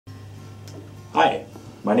Hi,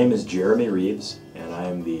 my name is Jeremy Reeves, and I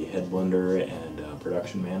am the head blender and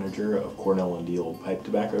production manager of Cornell and Diehl Pipe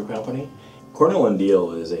Tobacco Company. Cornell and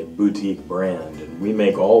Diehl is a boutique brand, and we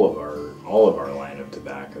make all of our line of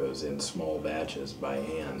tobaccos in small batches by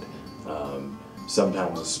hand.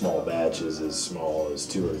 Sometimes a small batch is as small as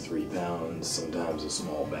 2 or 3 pounds. Sometimes a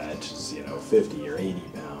small batch is 50 or 80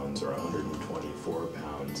 pounds or 124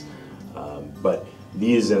 pounds. But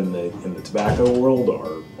these in the tobacco world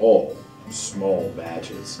are all small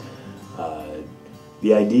batches.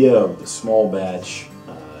 The idea of the small batch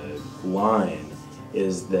line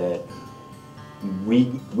is that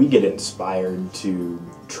we get inspired to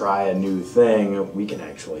try a new thing. We can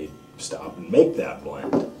actually stop and make that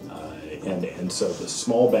blend. And so the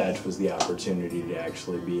small batch was the opportunity to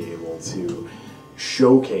actually be able to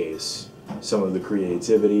showcase some of the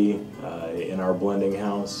creativity in our blending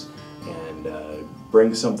house and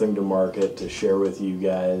bring something to market to share with you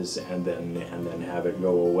guys, and then have it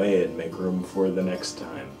go away and make room for the next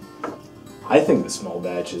time. I think the small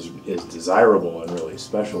batch is desirable and really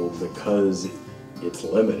special because it's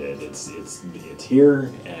limited. It's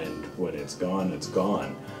here, and when it's gone, it's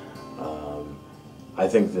gone. I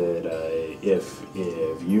think that if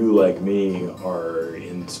you, like me, are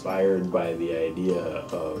inspired by the idea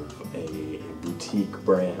of a boutique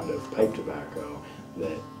brand of pipe tobacco,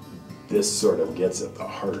 that this sort of gets at the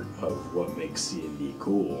heart of what makes C&D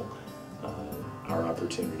cool. Our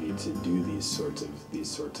opportunity to do these sorts of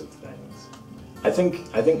things. I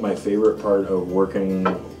think my favorite part of working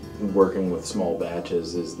with small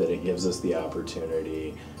batches is that it gives us the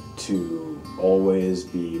opportunity to always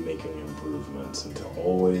be making improvements and to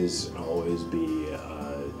always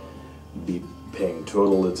be paying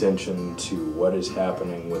total attention to what is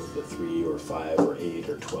happening with the 3 or 5 or 8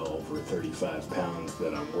 or 12 or 35 pounds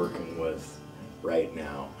that I'm working with right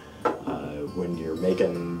now. When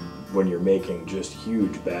you're making just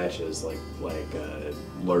huge batches like a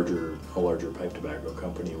larger pipe tobacco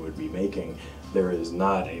company would be making, there is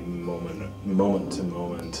not a moment to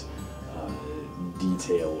moment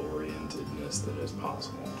detail orientedness that is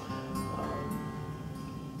possible.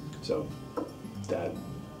 So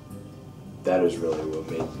that is really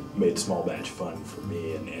what made small batch fun for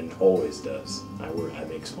me, and always does. I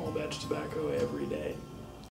make small batch tobacco every day.